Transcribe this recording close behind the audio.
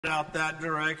Out that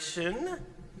direction.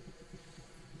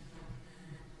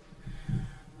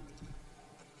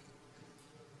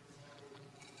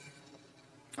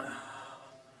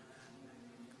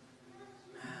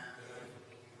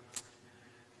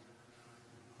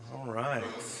 All right.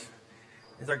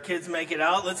 As our kids make it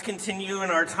out, let's continue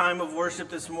in our time of worship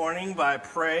this morning by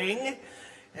praying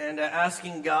and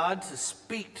asking God to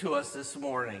speak to us this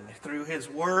morning through His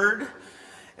Word,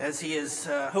 as He has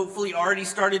hopefully already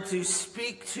started to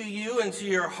speak to you and to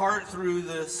your heart through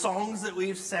the songs that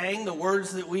we've sang, the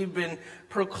words that we've been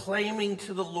proclaiming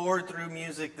to the Lord through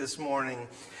music this morning.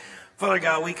 Father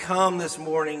God, we come this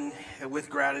morning with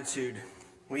gratitude.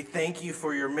 We thank you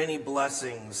for your many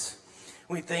blessings.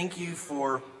 We thank you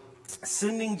for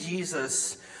sending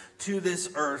Jesus to this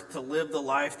earth to live the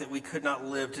life that we could not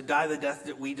live, to die the death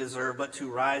that we deserve, but to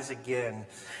rise again.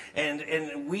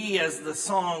 And we, as the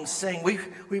song sing,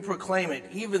 we proclaim it,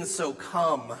 even so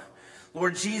come.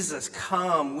 Lord Jesus,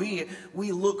 come. We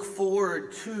look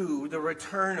forward to the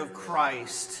return of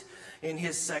Christ in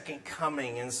His second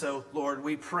coming. And so, Lord,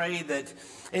 we pray that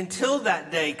until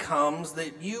that day comes,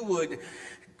 that you would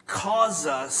cause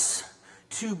us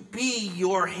to be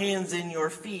your hands and your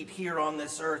feet here on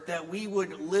this earth, that we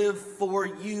would live for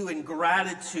you in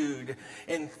gratitude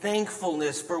and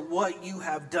thankfulness for what you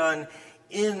have done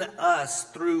in us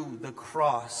through the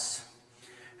cross.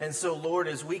 And so, Lord,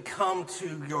 as we come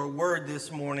to your word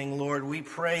this morning, Lord, we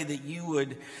pray that you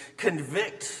would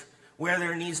convict where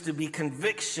there needs to be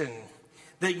conviction,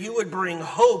 that you would bring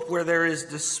hope where there is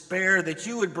despair, that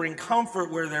you would bring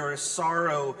comfort where there is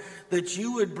sorrow, that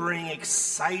you would bring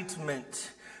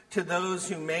excitement to those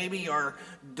who maybe are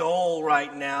dull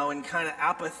right now and kind of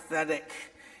apathetic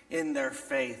in their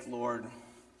faith, Lord.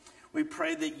 We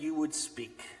pray that you would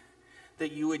speak,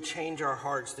 that you would change our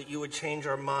hearts, that you would change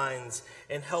our minds,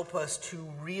 and help us to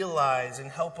realize and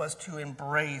help us to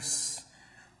embrace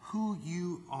who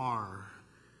you are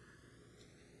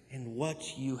and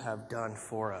what you have done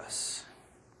for us.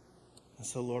 And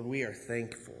so, Lord, we are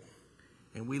thankful,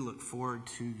 and we look forward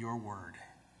to your word.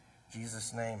 In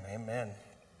Jesus' name, amen.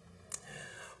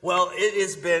 Well, it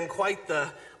has been quite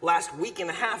the last week and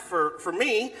a half for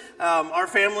me. Our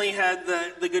family had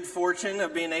the good fortune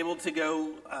of being able to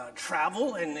go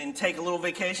travel and take a little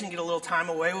vacation, get a little time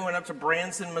away. We went up to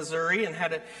Branson, Missouri, and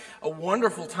had a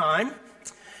wonderful time.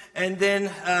 And then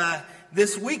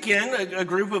this weekend, a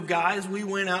group of guys, we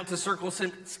went out to Circle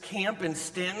Six Camp in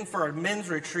Stanton for a men's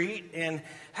retreat and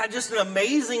had just an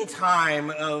amazing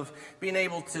time of being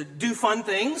able to do fun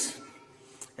things,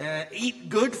 eat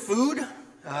good food.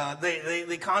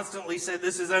 They constantly said,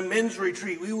 this is a men's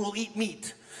retreat. We will eat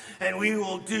meat, and we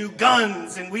will do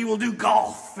guns, and we will do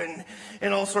golf,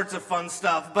 and all sorts of fun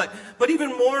stuff. But even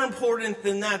more important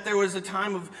than that, there was a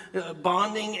time of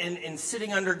bonding and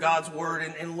sitting under God's word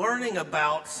and learning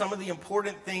about some of the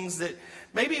important things that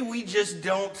maybe we just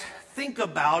don't think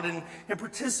about and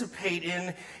participate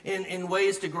in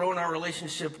ways to grow in our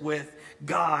relationship with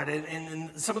God.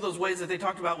 And some of those ways that they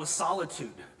talked about was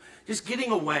solitude, just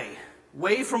getting away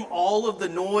from all of the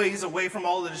noise, away from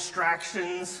all the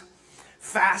distractions,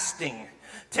 fasting,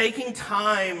 taking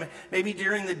time maybe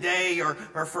during the day or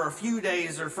for a few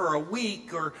days or for a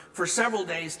week or for several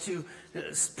days to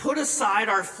put aside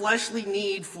our fleshly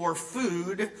need for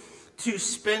food to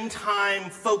spend time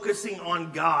focusing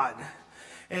on God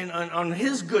and on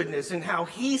His goodness and how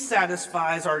He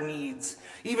satisfies our needs,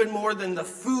 even more than the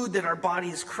food that our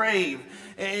bodies crave,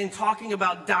 and talking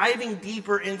about diving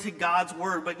deeper into God's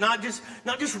word, but not just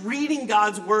reading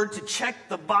God's word to check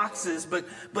the boxes, but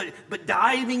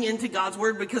diving into God's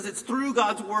word, because it's through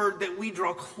God's word that we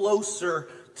draw closer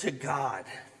to God.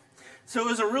 So it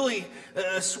was a really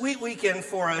sweet weekend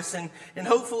for us, and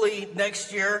hopefully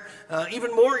next year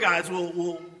even more guys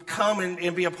will come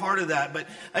and be a part of that. But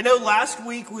I know last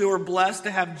week we were blessed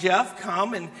to have Jeff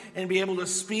come and be able to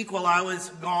speak while I was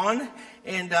gone,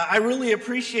 and I really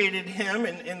appreciated him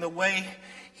and the way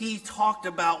he talked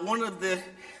about one of the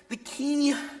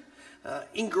key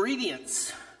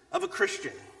ingredients of a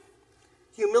Christian: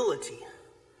 humility.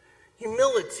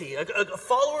 Humility. A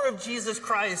follower of Jesus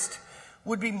Christ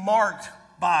would be marked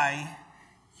by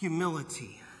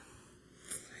humility.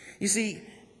 You see,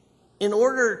 in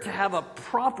order to have a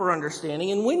proper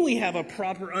understanding, and when we have a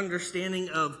proper understanding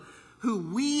of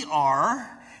who we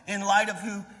are in light of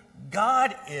who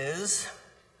God is,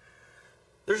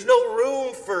 there's no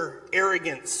room for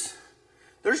arrogance.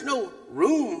 There's no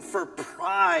room for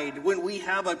pride when we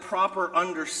have a proper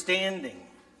understanding.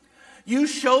 You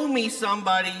show me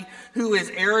somebody who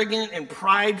is arrogant and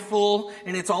prideful,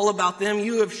 and it's all about them.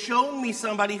 You have shown me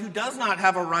somebody who does not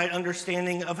have a right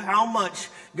understanding of how much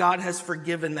God has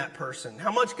forgiven that person,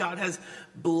 how much God has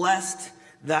blessed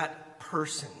that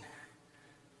person.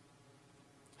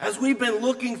 As we've been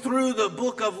looking through the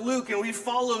book of Luke and we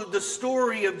followed the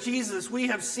story of Jesus, we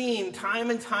have seen time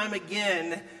and time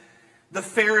again the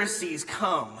Pharisees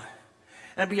come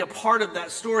and be a part of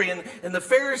that story. And the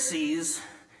Pharisees,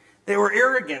 they were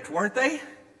arrogant, weren't they?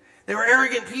 They were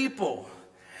arrogant people.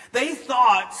 They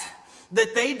thought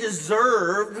that they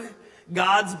deserved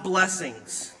God's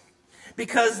blessings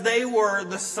because they were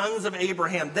the sons of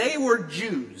Abraham. They were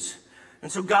Jews.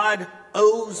 And so God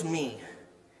owes me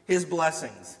his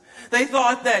blessings. They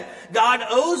thought that God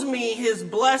owes me his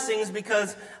blessings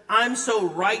because I'm so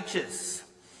righteous.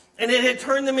 And it had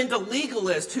turned them into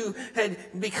legalists who had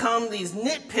become these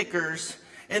nitpickers,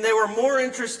 and they were more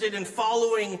interested in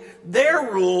following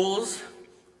their rules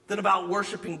than about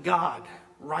worshiping God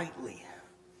rightly.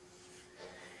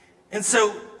 And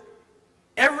so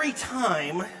every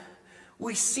time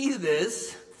we see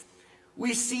this,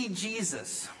 we see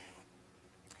Jesus.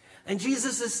 And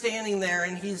Jesus is standing there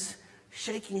and he's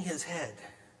shaking his head.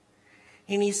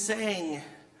 And he's saying,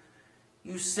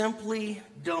 you simply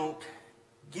don't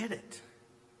get it.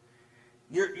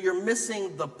 You're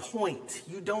missing the point.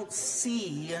 You don't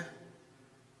see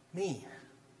me.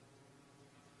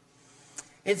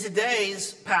 In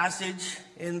today's passage,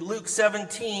 in Luke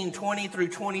 17, 20 through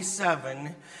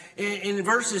 27, in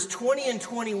verses 20 and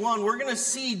 21, we're going to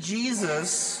see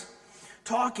Jesus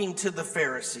talking to the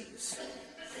Pharisees.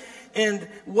 And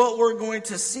what we're going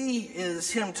to see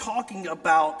is him talking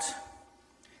about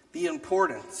the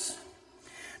importance.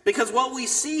 Because what we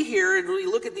see here, and we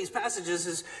look at these passages,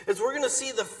 is we're going to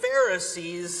see the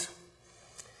Pharisees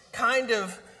kind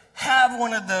of have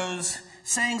one of those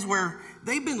sayings where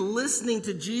they've been listening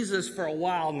to Jesus for a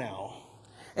while now.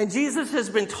 And Jesus has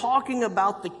been talking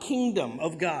about the kingdom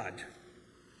of God.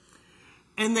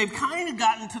 And they've kind of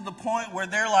gotten to the point where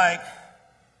they're like,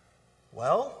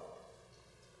 well,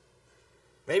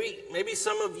 maybe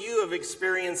some of you have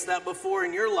experienced that before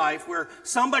in your life where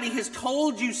somebody has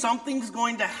told you something's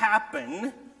going to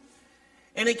happen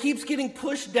and it keeps getting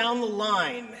pushed down the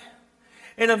line.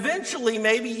 And eventually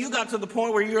maybe you got to the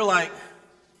point where you're like,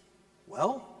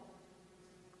 well,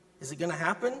 is it going to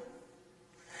happen?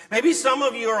 Maybe some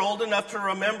of you are old enough to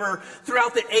remember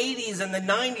throughout the 80s and the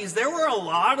 90s, there were a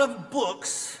lot of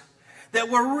books that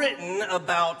were written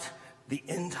about the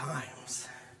end times.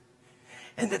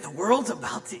 And that the world's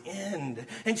about to end.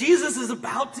 And Jesus is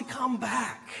about to come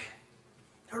back.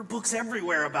 There are books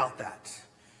everywhere about that.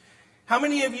 How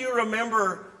many of you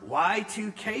remember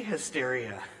Y2K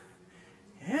hysteria?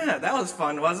 Yeah, that was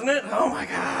fun, wasn't it? Oh my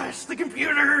gosh, the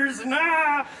computers and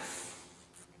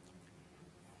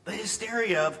the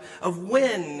hysteria of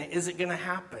when is it going to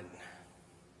happen?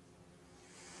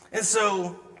 And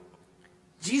so,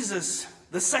 Jesus,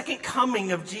 the second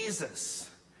coming of Jesus,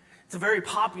 it's a very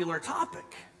popular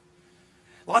topic.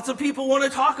 Lots of people want to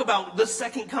talk about the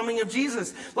second coming of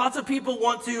Jesus. Lots of people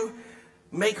want to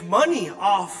make money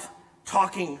off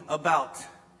talking about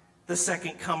the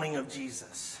second coming of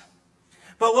Jesus.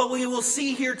 But what we will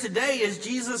see here today is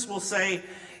Jesus will say,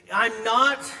 I'm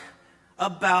not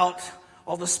about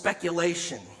all the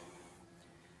speculation.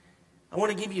 I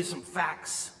want to give you some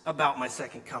facts about my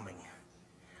second coming.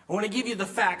 I want to give you the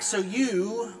facts so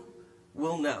you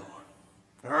will know.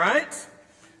 All right?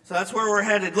 So that's where we're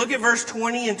headed. Look at verse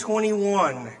 20 and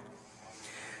 21.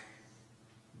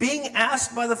 Being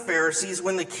asked by the Pharisees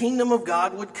when the kingdom of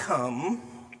God would come,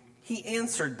 he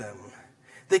answered them,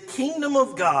 the kingdom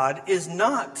of God is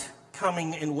not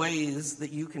coming in ways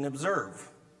that you can observe.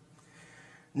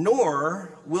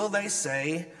 Nor will they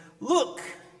say, look,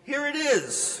 here it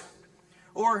is,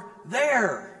 or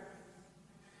there.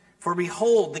 For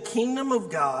behold, the kingdom of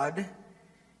God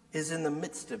is in the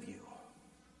midst of you.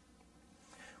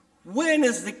 When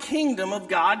is the kingdom of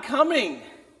God coming?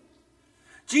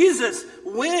 Jesus,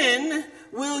 when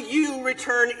will you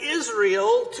return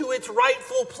Israel to its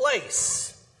rightful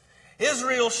place?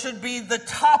 Israel should be the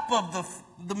top of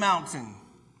the mountain.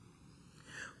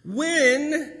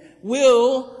 When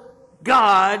will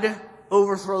God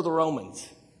overthrow the Romans?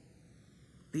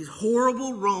 These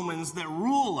horrible Romans that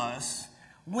rule us,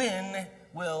 when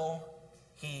will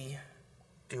he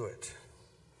do it?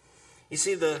 You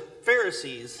see, the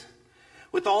Pharisees,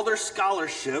 with all their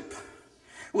scholarship,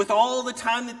 with all the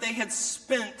time that they had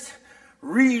spent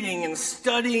reading and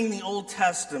studying the Old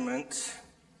Testament,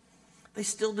 they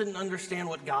still didn't understand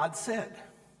what God said.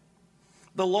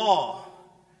 The law,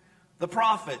 the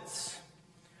prophets,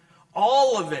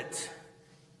 All of it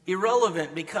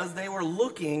irrelevant because they were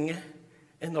looking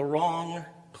in the wrong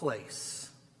place.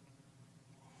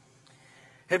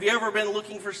 Have you ever been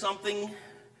looking for something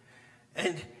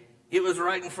and it was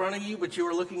right in front of you, but you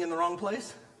were looking in the wrong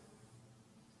place?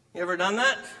 You ever done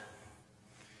that?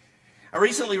 I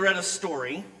recently read a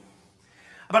story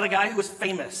about a guy who was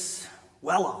famous,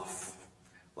 well off.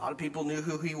 A lot of people knew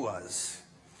who he was.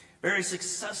 Very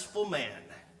successful man.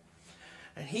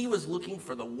 And he was looking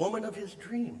for the woman of his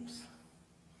dreams.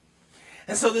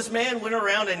 And so this man went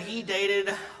around and he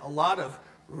dated a lot of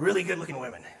really good-looking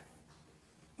women,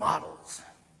 models.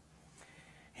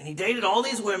 And he dated all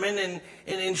these women, and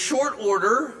in short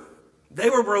order, they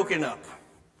were broken up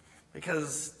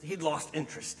because he'd lost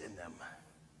interest in them.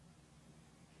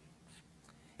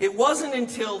 It wasn't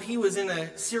until he was in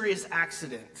a serious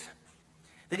accident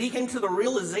that he came to the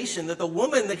realization that the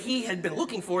woman that he had been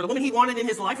looking for, the woman he wanted in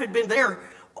his life, had been there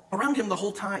around him the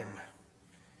whole time.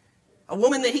 A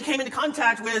woman that he came into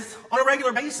contact with on a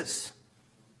regular basis.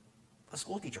 A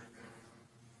school teacher.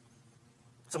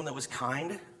 Someone that was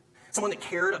kind. Someone that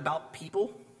cared about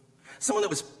people. Someone that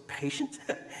was patient.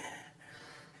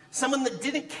 Someone that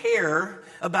didn't care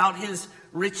about his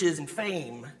riches and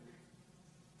fame,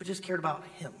 but just cared about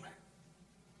him.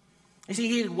 You see,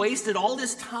 he had wasted all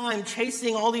this time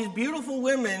chasing all these beautiful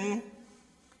women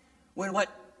when what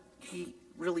he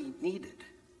really needed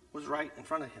was right in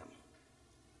front of him.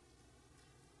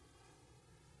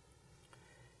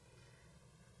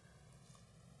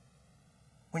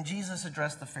 When Jesus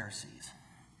addressed the Pharisees,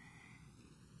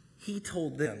 he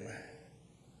told them,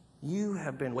 "You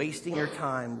have been wasting your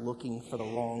time looking for the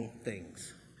wrong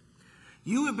things.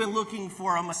 You have been looking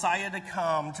for a Messiah to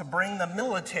come to bring the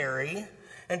military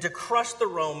and to crush the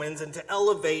Romans and to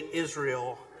elevate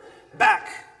Israel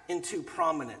back into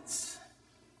prominence.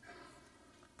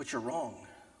 But you're wrong.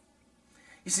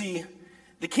 You see,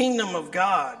 the kingdom of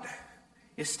God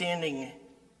is standing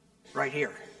right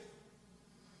here.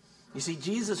 You see,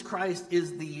 Jesus Christ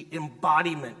is the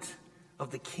embodiment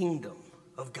of the kingdom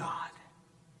of God.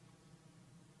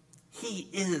 He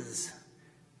is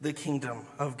the kingdom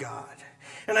of God.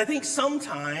 And I think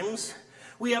sometimes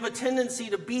we have a tendency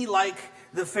to be like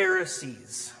the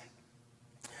Pharisees.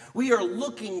 We are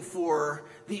looking for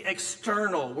the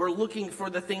external. We're looking for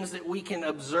the things that we can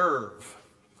observe.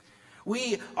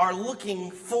 We are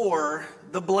looking for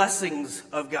the blessings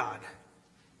of God.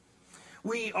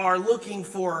 We are looking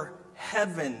for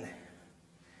heaven.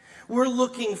 We're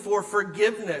looking for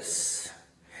forgiveness.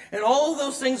 And all of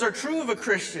those things are true of a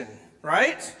Christian,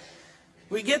 right?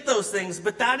 We get those things,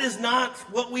 but that is not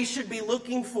what we should be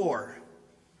looking for.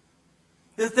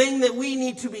 The thing that we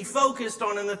need to be focused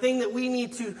on and the thing that we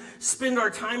need to spend our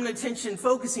time and attention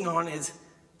focusing on is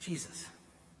Jesus.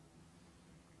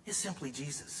 It's simply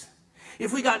Jesus.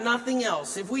 If we got nothing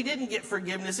else, if we didn't get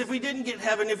forgiveness, if we didn't get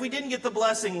heaven, if we didn't get the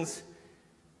blessings,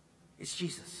 it's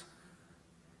Jesus.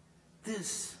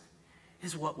 This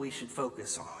is what we should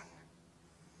focus on.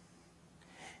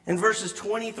 In verses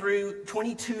 22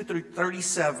 through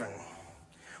 37,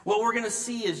 what we're going to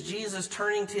see is Jesus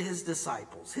turning to his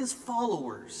disciples, his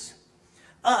followers,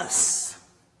 us.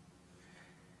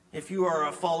 If you are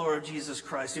a follower of Jesus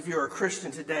Christ, if you're a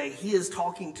Christian today, he is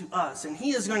talking to us, and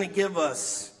he is going to give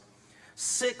us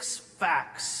 6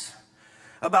 facts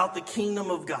about the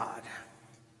kingdom of God.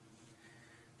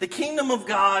 The kingdom of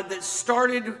God that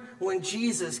started when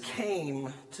Jesus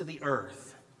came to the earth.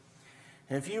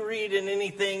 And if you read in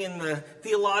anything in the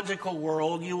theological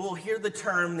world, you will hear the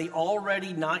term, the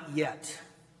already not yet.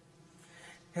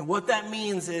 And what that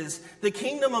means is the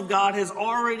kingdom of God has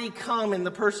already come in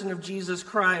the person of Jesus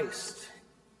Christ.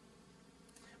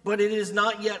 But it is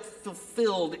not yet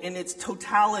fulfilled in its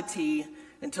totality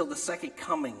until the second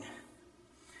coming.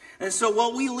 And so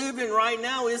what we live in right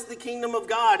now is the kingdom of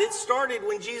God. It started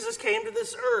when Jesus came to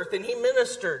this earth and he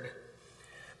ministered.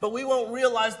 But we won't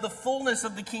realize the fullness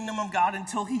of the kingdom of God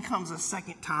until he comes a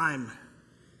second time.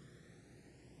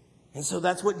 And so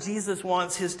that's what Jesus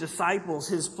wants his disciples,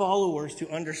 his followers to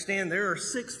understand. There are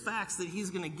 6 facts that he's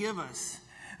going to give us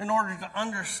in order to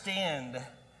understand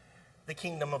the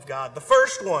kingdom of God. The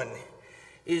first one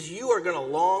is you are going to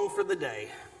long for the day.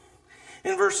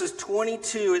 In verses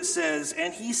 22 it says,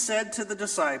 "And he said to the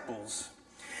disciples,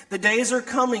 the days are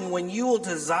coming when you will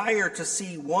desire to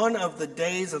see one of the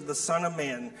days of the Son of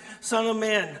Man." Son of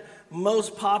Man,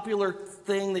 most popular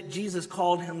thing that Jesus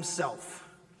called himself.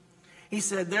 He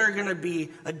said, there's going to be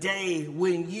a day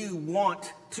when you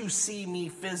want to see me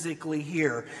physically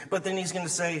here. But then he's going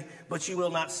to say, but you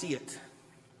will not see it.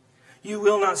 You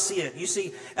will not see it. You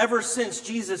see, ever since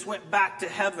Jesus went back to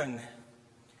heaven,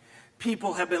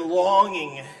 people have been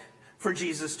longing for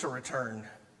Jesus to return.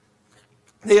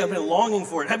 They have been longing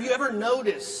for it. Have you ever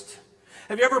noticed?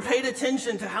 Have you ever paid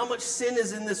attention to how much sin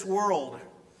is in this world?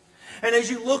 And as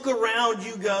you look around,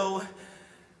 you go,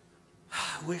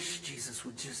 I wish Jesus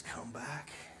would just come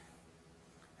back.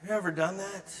 Have you ever done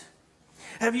that?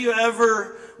 Have you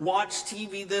ever watched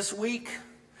TV this week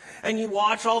and you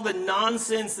watch all the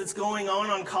nonsense that's going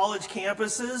on college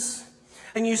campuses,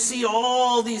 and you see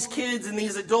all these kids and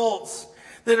these adults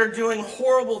that are doing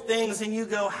horrible things, and you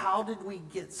go, how did we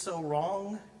get so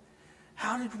wrong?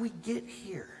 How did we get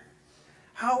here?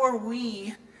 How are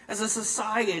we as a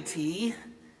society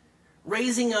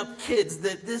raising up kids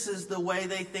that this is the way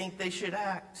they think they should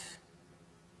act?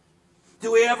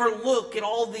 Do we ever look at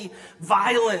all the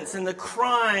violence and the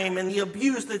crime and the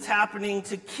abuse that's happening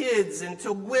to kids and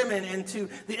to women and to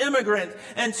the immigrant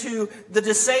and to the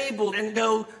disabled and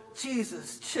go,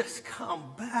 Jesus, just come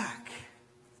back?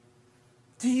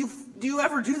 Do you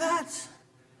ever do that?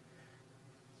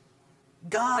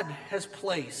 God has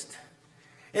placed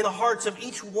in the hearts of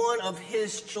each one of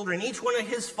his children, each one of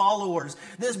his followers,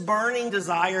 this burning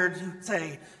desire to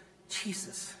say,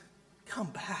 Jesus,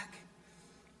 come back.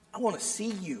 I want to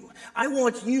see you. I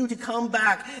want you to come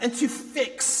back and to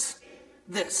fix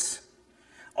this.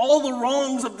 All the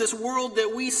wrongs of this world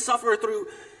that we suffer through,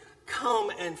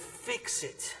 come and fix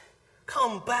it.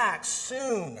 Come back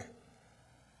soon.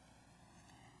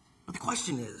 But the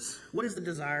question is, what is the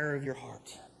desire of your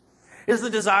heart? Is the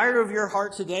desire of your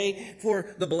heart today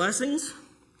for the blessings,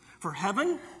 for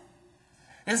heaven?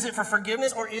 Is it for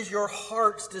forgiveness, or is your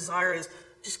heart's desire is,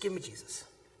 just give me Jesus.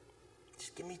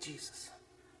 Just give me Jesus.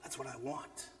 That's what I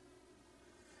want.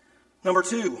 Number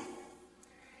two,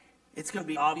 it's going to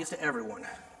be obvious to everyone.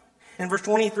 In verse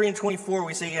 23 and 24,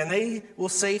 we say, and they will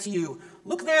say to you,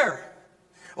 look there,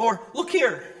 or look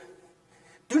here.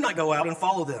 Do not go out and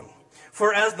follow them.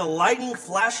 For as the lightning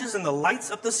flashes and the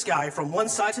lights up the sky from one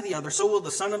side to the other, so will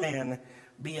the Son of Man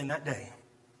be in that day.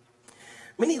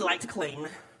 Many like to claim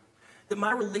that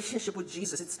my relationship with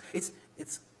Jesus,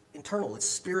 it's internal, it's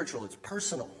spiritual, it's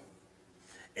personal.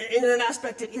 In an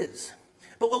aspect it is.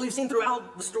 But what we've seen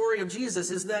throughout the story of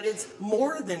Jesus is that it's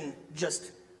more than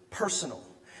just personal.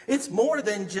 It's more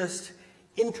than just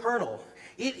internal.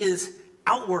 It is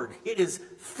outward. It is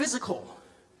physical.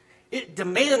 It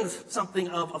demands something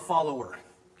of a follower.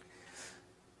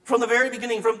 From the very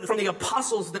beginning, from the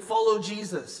apostles that followed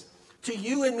Jesus to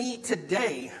you and me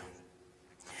today,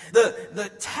 the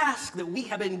task that we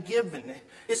have been given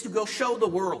is to go show the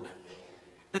world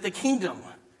that the kingdom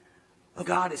of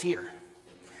God is here.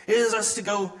 It is us to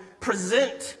go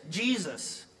present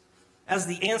Jesus as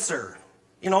the answer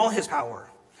in all his power.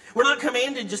 We're not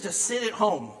commanded just to sit at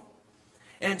home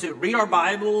and to read our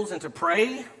Bibles and to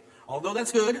pray, although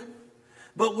that's good,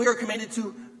 but we are commanded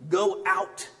to go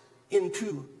out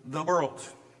into the world.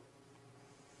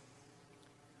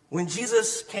 When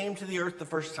Jesus came to the earth the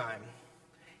first time,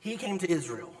 he came to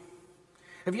Israel.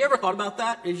 Have you ever thought about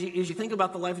that? As you think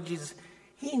about the life of Jesus,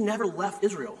 he never left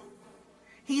Israel.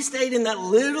 He stayed in that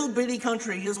little bitty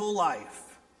country his whole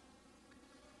life.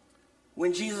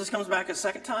 When Jesus comes back a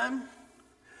second time,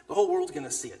 the whole world's going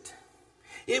to see it.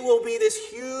 It will be this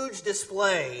huge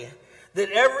display that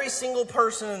every single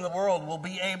person in the world will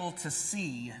be able to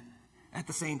see at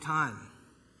the same time.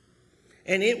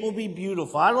 And it will be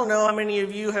beautiful. I don't know how many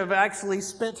of you have actually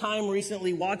spent time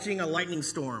recently watching a lightning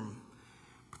storm,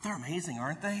 but they're amazing,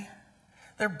 aren't they?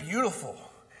 They're beautiful.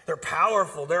 They're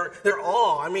powerful. They're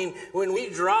awe. I mean, when we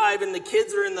drive and the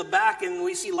kids are in the back and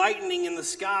we see lightning in the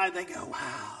sky, they go,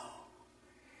 wow.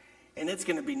 And it's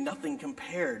going to be nothing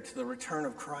compared to the return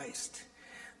of Christ.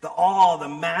 The awe, the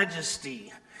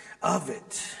majesty of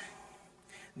it.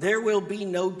 There will be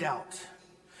no doubt.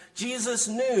 Jesus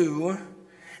knew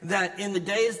that in the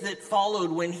days that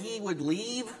followed when he would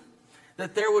leave,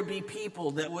 that there would be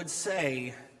people that would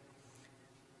say,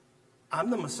 I'm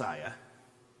the Messiah.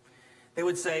 They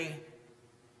would say,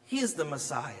 he is the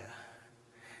Messiah.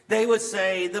 They would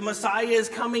say, the Messiah is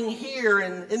coming here,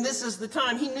 and this is the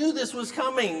time. He knew this was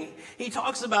coming. He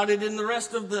talks about it in the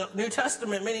rest of the New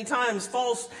Testament many times.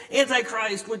 False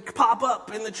Antichrist would pop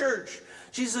up in the church.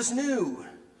 Jesus knew.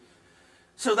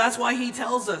 So that's why he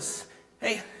tells us,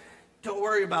 hey, don't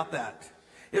worry about that.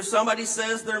 If somebody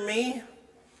says they're me,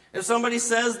 if somebody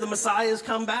says the Messiah has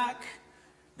come back,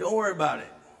 don't worry about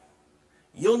it.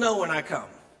 You'll know when I come.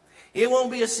 It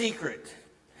won't be a secret.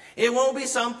 It won't be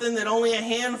something that only a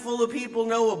handful of people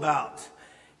know about.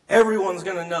 Everyone's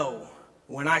going to know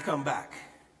when I come back.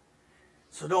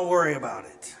 So don't worry about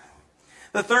it.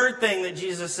 The third thing that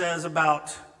Jesus says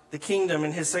about the kingdom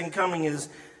and his second coming is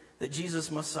that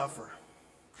Jesus must suffer.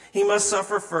 He must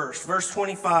suffer first. Verse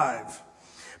 25.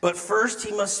 But first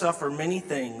he must suffer many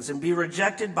things and be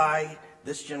rejected by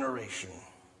this generation.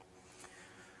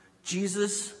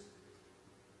 Jesus'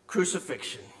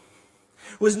 crucifixion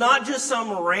was not just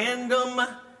some random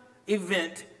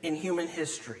event in human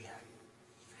history.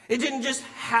 It didn't just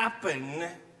happen,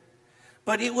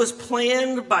 but it was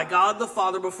planned by God the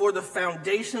Father before the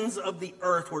foundations of the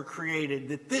earth were created,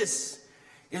 that this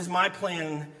is my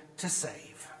plan to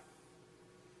save.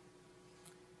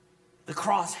 The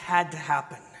cross had to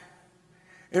happen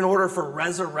in order for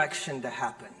resurrection to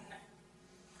happen.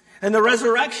 And the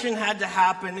resurrection had to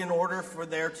happen in order for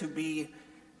there to be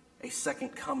a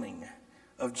second coming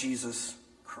of Jesus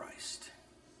Christ.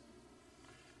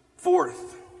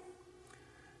 Fourth,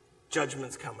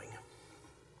 judgment's coming.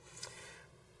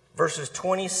 Verses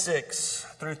 26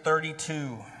 through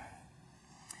 32.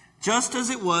 Just as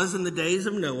it was in the days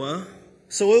of Noah,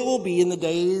 so it will be in the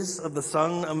days of the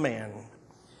Son of Man.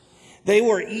 They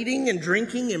were eating and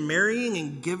drinking and marrying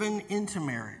and given into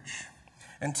marriage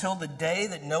until the day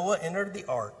that Noah entered the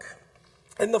ark.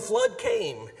 And the flood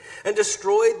came and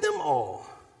destroyed them all.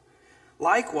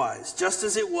 Likewise, just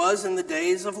as it was in the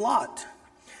days of Lot,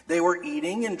 they were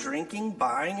eating and drinking,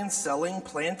 buying and selling,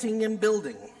 planting and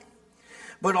building.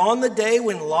 But on the day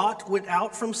when Lot went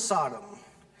out from Sodom,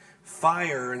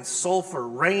 fire and sulfur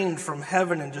rained from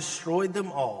heaven and destroyed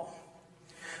them all.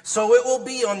 So it will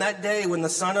be on that day when the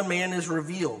Son of Man is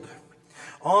revealed.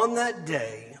 On that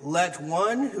day, let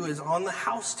one who is on the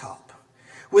housetop,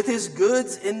 with his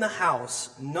goods in the house,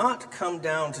 not come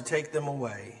down to take them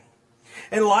away.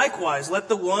 And likewise, let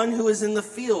the one who is in the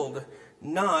field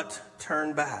not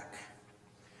turn back.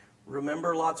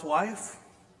 Remember Lot's wife?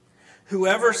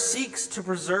 Whoever seeks to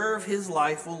preserve his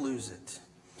life will lose it,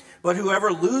 but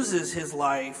whoever loses his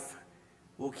life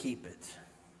will keep it.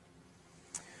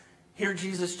 Here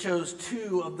Jesus chose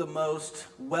two of the most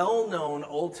well-known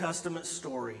Old Testament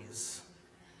stories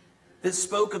that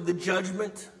spoke of the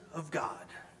judgment of God.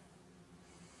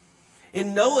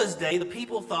 In Noah's day, the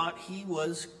people thought he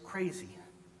was crazy.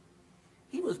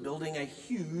 He was building a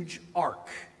huge ark.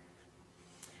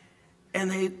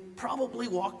 And they probably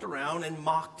walked around and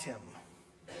mocked him,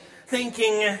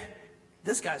 thinking,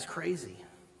 this guy's crazy.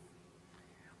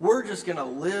 We're just going to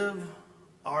live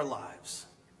our lives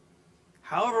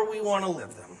however we want to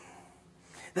live them.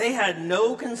 They had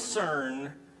no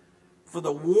concern for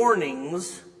the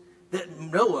warnings that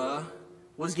Noah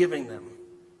was giving them.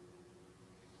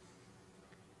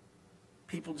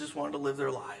 People just wanted to live their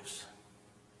lives.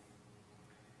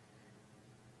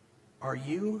 Are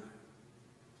you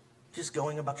just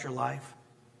going about your life?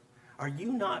 Are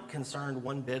you not concerned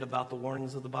one bit about the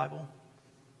warnings of the Bible?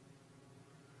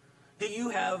 Do you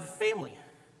have family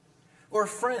or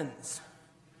friends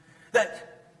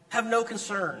that have no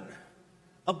concern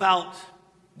about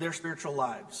their spiritual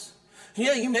lives?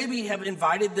 Yeah, you maybe have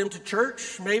invited them to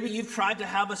church. Maybe you've tried to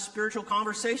have a spiritual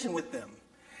conversation with them,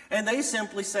 and they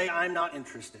simply say, I'm not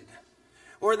interested.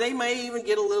 Or they may even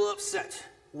get a little upset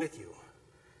with you.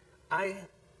 I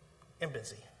am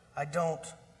busy. I don't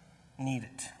need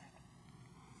it.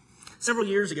 Several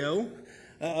years ago,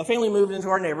 a family moved into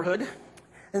our neighborhood.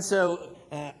 And so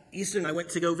Easton and I went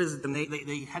to go visit them.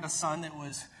 They had a son that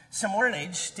was similar in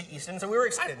age to Easton. So we were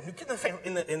excited. New kid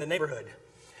in the neighborhood.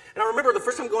 And I remember the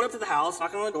first time going up to the house,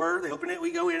 knocking on the door, they open it,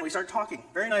 we go in, and we start talking.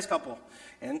 Very nice couple.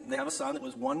 And they have a son that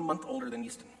was 1 month older than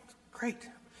Easton. Great.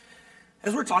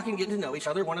 As we're talking, getting to know each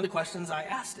other, one of the questions I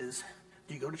asked is,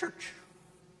 do you go to church?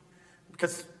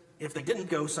 Because if they didn't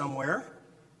go somewhere,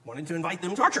 wanted to invite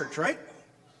them to our church, right?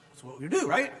 That's what we do,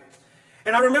 right?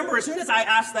 And I remember as soon as I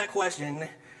asked that question,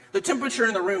 the temperature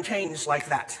in the room changed like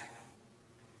that.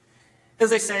 As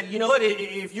they said, you know what,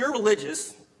 if you're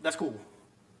religious, that's cool.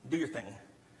 Do your thing.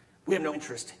 We have no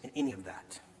interest in any of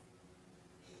that.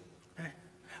 Okay.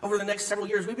 Over the next several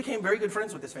years, we became very good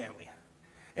friends with this family.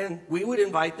 And we would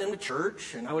invite them to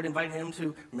church, and I would invite him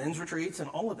to men's retreats and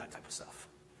all of that type of stuff.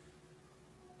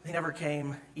 They never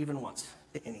came even once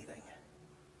to anything.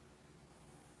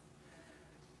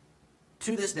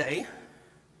 To this day,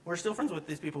 we're still friends with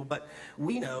these people, but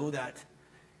we know that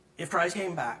if Christ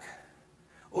came back,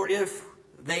 or if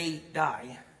they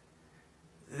die,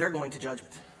 they're going to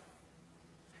judgment.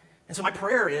 And so my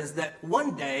prayer is that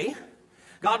one day,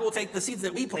 God will take the seeds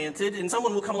that we planted, and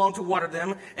someone will come along to water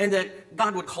them, and that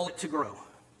God would call it to grow.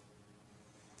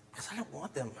 Because I don't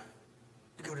want them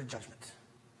to go to judgment.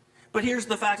 But here's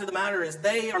the fact of the matter is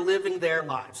they are living their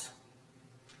lives.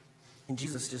 And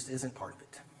Jesus just isn't part of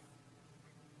it.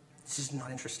 He's just not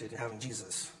interested in having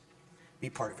Jesus be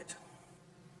part of it.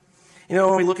 You know,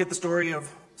 when we look at the story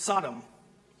of Sodom,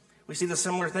 we see the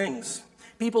similar things.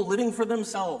 People living for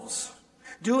themselves,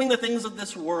 doing the things of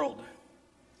this world.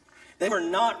 They were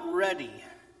not ready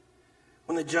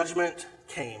when the judgment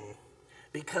came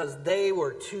because they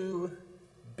were too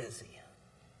busy.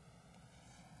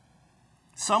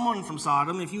 Someone from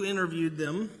Sodom, if you interviewed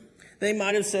them, they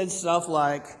might have said stuff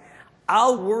like,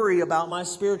 I'll worry about my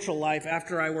spiritual life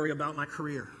after I worry about my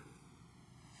career.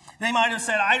 They might have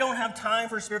said, I don't have time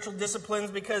for spiritual disciplines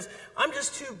because I'm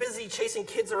just too busy chasing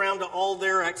kids around to all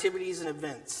their activities and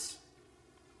events.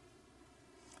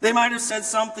 They might have said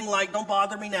something like, don't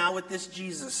bother me now with this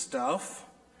Jesus stuff.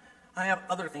 I have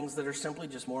other things that are simply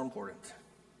just more important.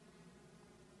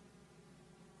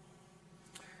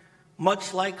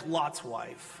 Much like Lot's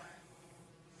wife,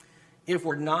 if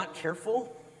we're not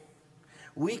careful,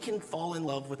 we can fall in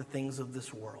love with the things of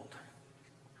this world.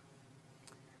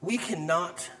 We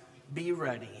cannot be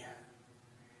ready.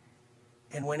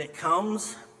 And when it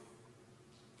comes,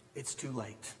 it's too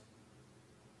late.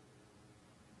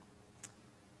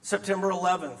 September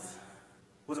 11th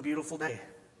was a beautiful day.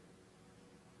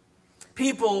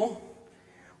 People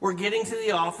were getting to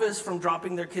the office from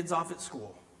dropping their kids off at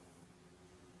school.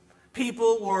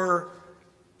 People were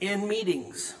in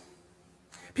meetings.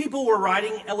 People were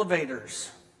riding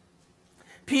elevators.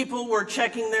 People were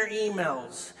checking their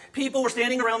emails. People were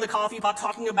standing around the coffee pot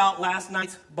talking about last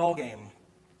night's ball game.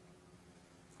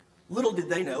 Little did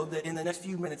they know that in the next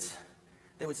few minutes,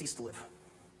 they would cease to live.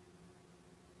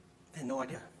 They had no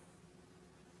idea.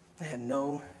 They had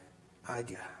no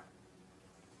idea.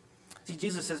 See,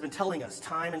 Jesus has been telling us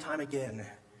time and time again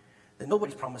that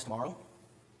nobody's promised tomorrow.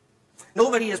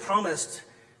 Nobody has promised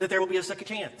that there will be a second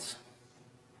chance.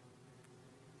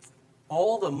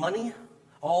 All the money,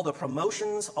 all the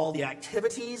promotions, all the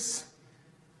activities,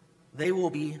 they will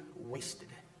be wasted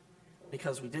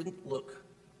because we didn't look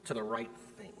to the right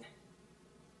thing.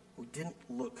 We didn't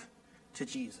look to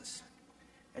Jesus.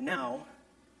 And now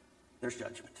there's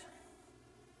judgment.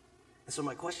 And so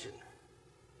my question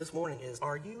this morning is,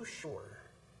 are you sure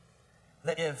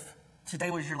that if today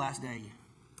was your last day,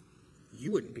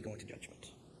 you wouldn't be going to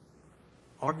judgment?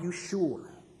 Are you sure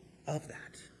of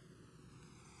that?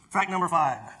 Fact number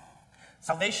 5,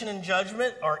 salvation and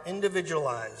judgment are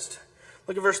individualized.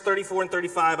 Look at verse 34 and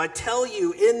 35. I tell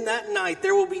you, in that night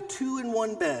there will be 2 in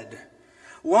one bed.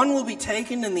 One will be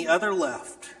taken and the other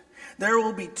left. There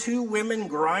will be 2 women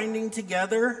grinding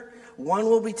together. One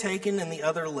will be taken and the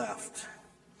other left.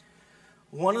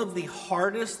 One of the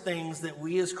hardest things that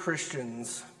we as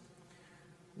Christians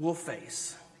will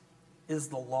face is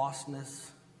the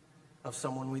lostness of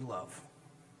someone we love.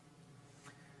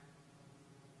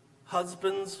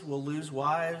 Husbands will lose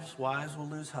wives, wives will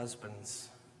lose husbands.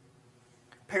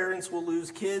 Parents will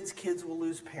lose kids, kids will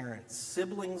lose parents.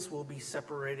 Siblings will be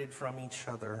separated from each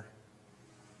other.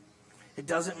 It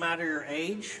doesn't matter your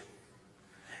age.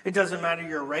 It doesn't matter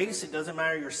your race. It doesn't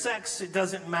matter your sex. It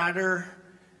doesn't matter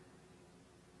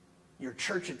your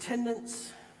church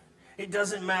attendance. It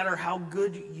doesn't matter how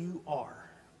good you are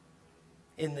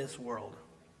in this world.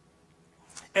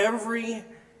 Every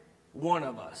one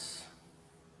of us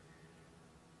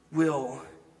will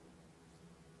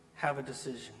have a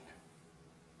decision.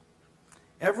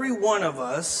 Every one of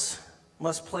us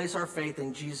must place our faith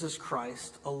in Jesus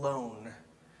Christ alone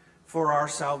for our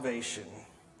salvation.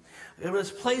 We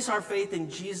must place our faith in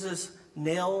Jesus'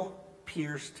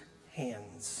 nail-pierced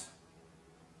hands.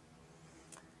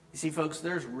 You see, folks,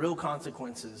 there's real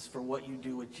consequences for what you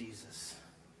do with Jesus.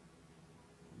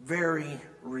 Very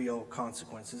real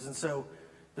consequences. And so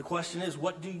the question is,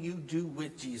 what do you do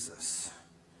with Jesus?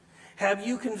 Have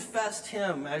you confessed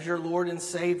him as your Lord and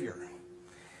Savior?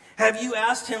 Have you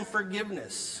asked him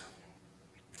forgiveness?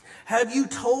 Have you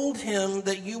told him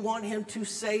that you want him to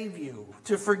save you,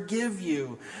 to forgive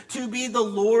you, to be the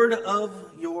Lord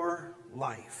of your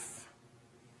life?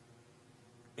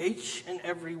 Each and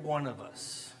every one of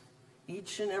us,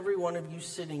 each and every one of you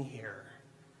sitting here,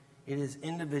 it is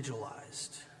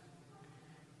individualized.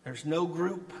 There's no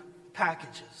group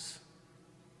packages.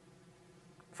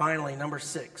 Finally, number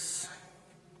 6,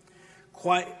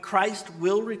 Christ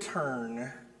will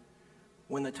return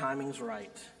when the timing's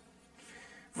right.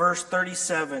 Verse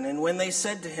 37, and when they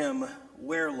said to him,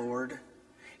 "Where, Lord?"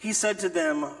 he said to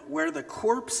them, "Where the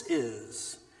corpse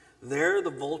is, there the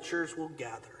vultures will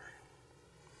gather."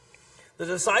 The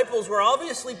disciples were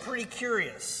obviously pretty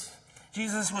curious.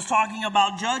 Jesus was talking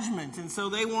about judgment, and so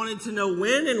they wanted to know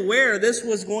when and where this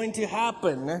was going to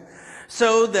happen,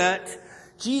 so that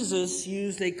Jesus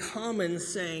used a common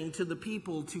saying to the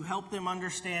people to help them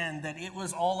understand that it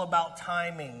was all about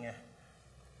timing.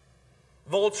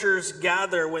 Vultures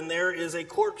gather when there is a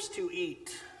corpse to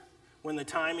eat, when the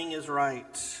timing is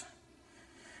right.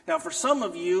 Now, for some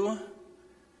of you,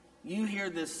 you hear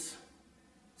this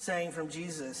saying from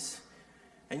Jesus,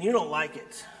 And you don't like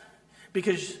it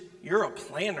because you're a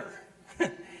planner.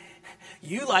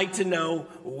 You like to know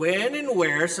when and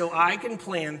where so I can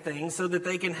plan things so that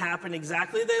they can happen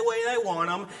exactly the way I want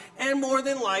them. And more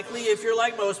than likely, if you're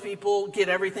like most people, get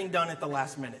everything done at the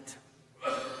last minute.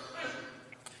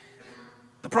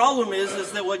 The problem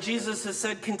is that what Jesus has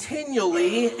said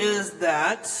continually is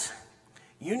that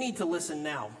you need to listen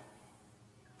now.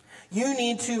 You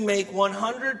need to make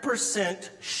 100%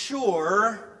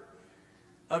 sure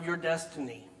of your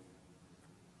destiny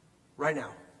right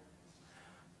now.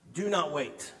 Do not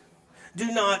wait.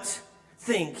 Do not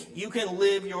think you can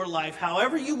live your life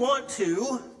however you want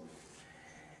to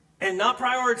and not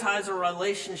prioritize a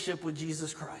relationship with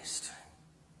Jesus Christ.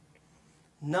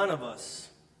 None of us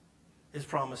is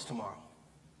promised tomorrow.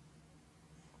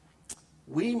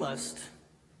 We must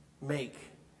make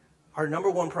our number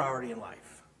one priority in life,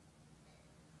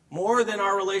 more than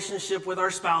our relationship with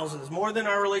our spouses, more than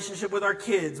our relationship with our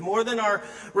kids, more than our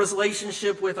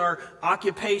relationship with our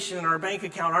occupation and our bank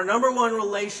account. Our number one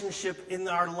relationship in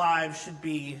our lives should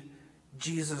be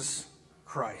Jesus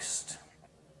Christ.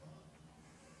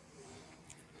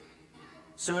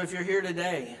 So if you're here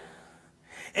today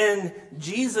and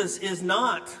Jesus is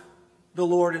not the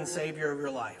Lord and Savior of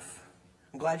your life,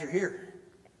 I'm glad you're here.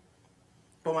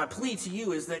 But my plea to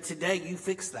you is that today you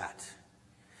fix that.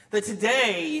 That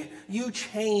today you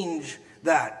change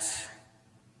that.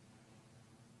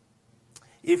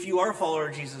 If you are a follower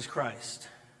of Jesus Christ,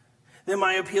 then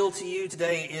my appeal to you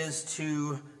today is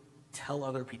to tell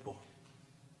other people.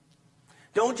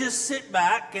 Don't just sit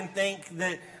back and think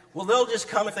that, well, they'll just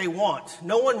come if they want.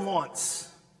 No one wants.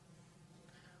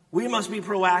 We must be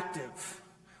proactive.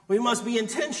 We must be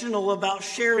intentional about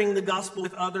sharing the gospel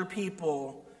with other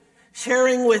people,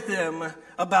 sharing with them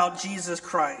about Jesus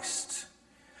Christ.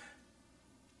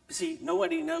 See,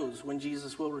 nobody knows when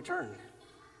Jesus will return.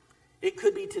 It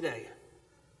could be today.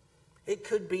 It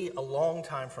could be a long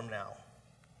time from now.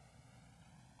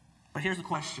 But here's the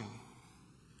question.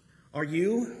 Are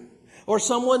you or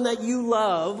someone that you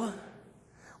love,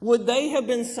 would they have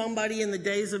been somebody in the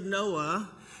days of Noah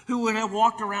who would have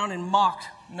walked around and mocked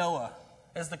Noah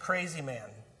as the crazy man?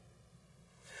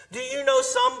 Do you know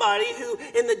somebody who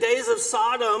in the days of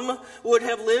Sodom would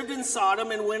have lived in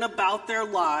Sodom and went about their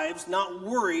lives not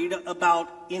worried about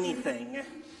anything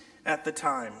at the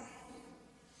time?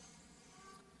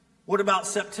 What about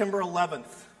September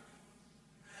 11th?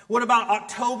 What about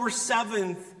October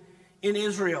 7th in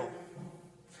Israel?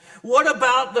 What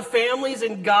about the families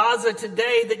in Gaza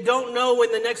today that don't know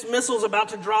when the next missile is about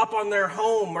to drop on their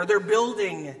home or their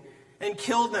building and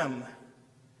kill them?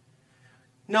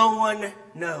 No one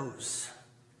knows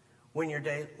when your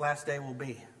last day will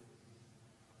be.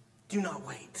 Do not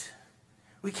wait.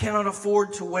 We cannot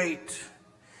afford to wait.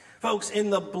 Folks, in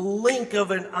the blink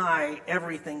of an eye,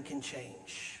 everything can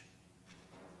change.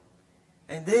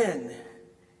 And then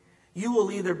you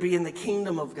will either be in the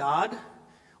kingdom of God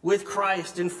with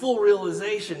Christ in full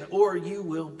realization, or you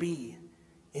will be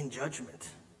in judgment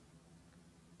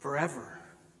forever.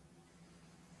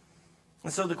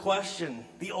 And so the question,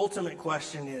 the ultimate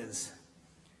question is,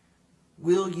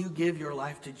 will you give your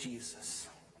life to Jesus?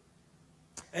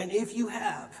 And if you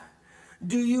have,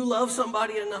 do you love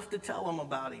somebody enough to tell them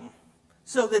about him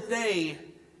so that they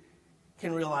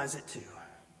can realize it too?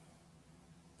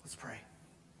 Let's pray.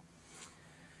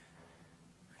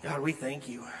 God, we thank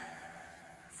you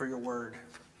for your word.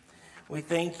 We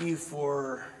thank you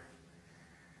for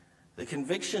the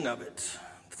conviction of it,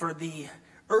 for the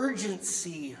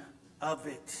urgency of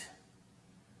it.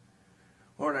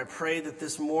 Lord, I pray that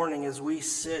this morning as we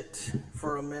sit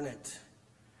for a minute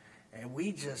and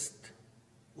we just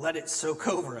let it soak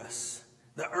over us,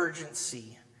 the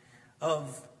urgency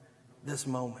of this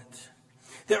moment.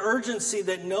 The urgency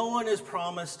that no one is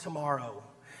promised tomorrow,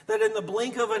 that in the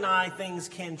blink of an eye things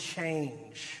can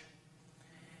change.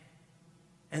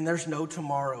 And there's no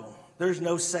tomorrow. There's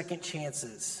no second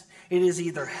chances. It is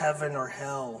either heaven or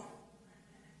hell.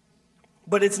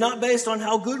 But it's not based on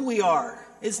how good we are.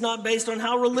 It's not based on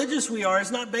how religious we are.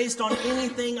 It's not based on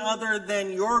anything other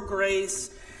than your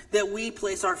grace that we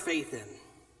place our faith in.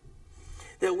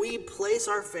 That we place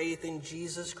our faith in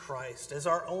Jesus Christ as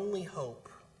our only hope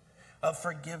of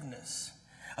forgiveness,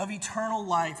 of eternal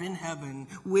life in heaven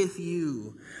with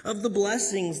you, of the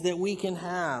blessings that we can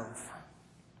have.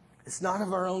 It's not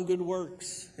of our own good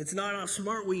works. It's not how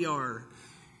smart we are.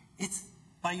 It's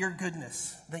by your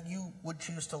goodness that you would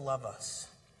choose to love us.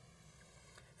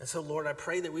 And so, Lord, I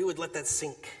pray that we would let that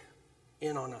sink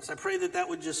in on us. I pray that that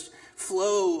would just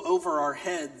flow over our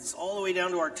heads, all the way down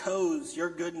to our toes, your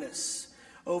goodness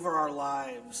over our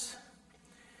lives.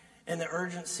 and the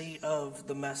urgency of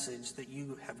the message that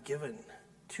you have given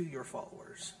to your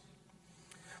followers.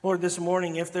 Lord, this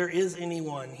morning, if there is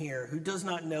anyone here who does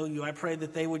not know you, I pray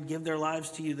that they would give their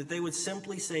lives to you, that they would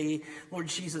simply say, Lord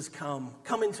Jesus, come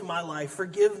into my life,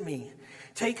 forgive me,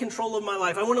 take control of my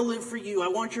life. I want to live for you. I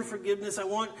want your forgiveness. I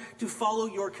want to follow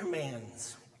your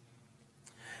commands.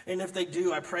 And if they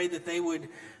do, I pray that they would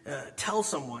tell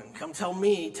someone, come tell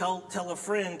me, tell a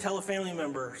friend, tell a family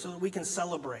member, so that we can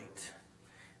celebrate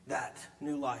that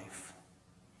new life.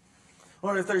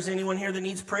 Or if there's anyone here that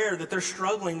needs prayer, that they're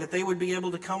struggling, that they would be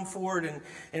able to come forward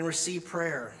and receive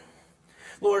prayer.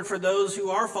 Lord, for those who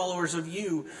are followers of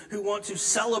you, who want to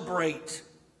celebrate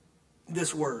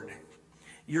this word,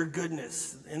 your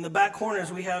goodness. In the back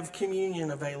corners, we have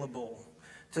communion available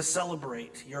to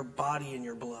celebrate your body and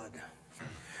your blood.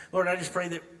 Lord, I just pray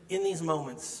that in these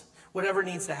moments, whatever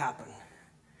needs to happen,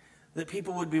 that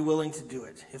people would be willing to do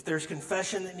it. If there's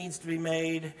confession that needs to be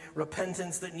made,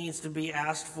 repentance that needs to be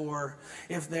asked for,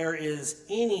 if there is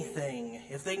anything,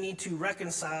 if they need to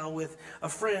reconcile with a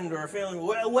friend or a family,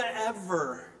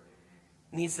 whatever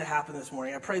needs to happen this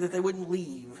morning, I pray that they wouldn't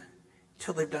leave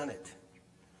till they've done it.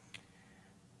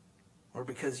 Or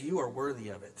because you are worthy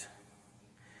of it.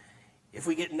 If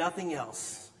we get nothing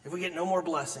else, if we get no more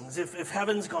blessings, if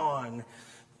heaven's gone,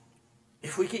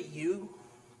 if we get you,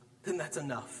 then that's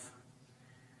enough.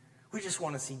 We just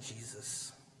want to see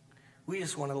Jesus. We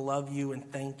just want to love you and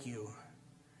thank you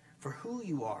for who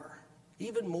you are,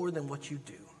 even more than what you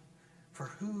do, for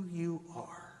who you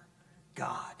are,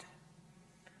 God,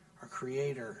 our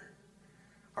Creator,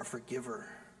 our Forgiver,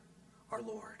 our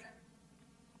Lord.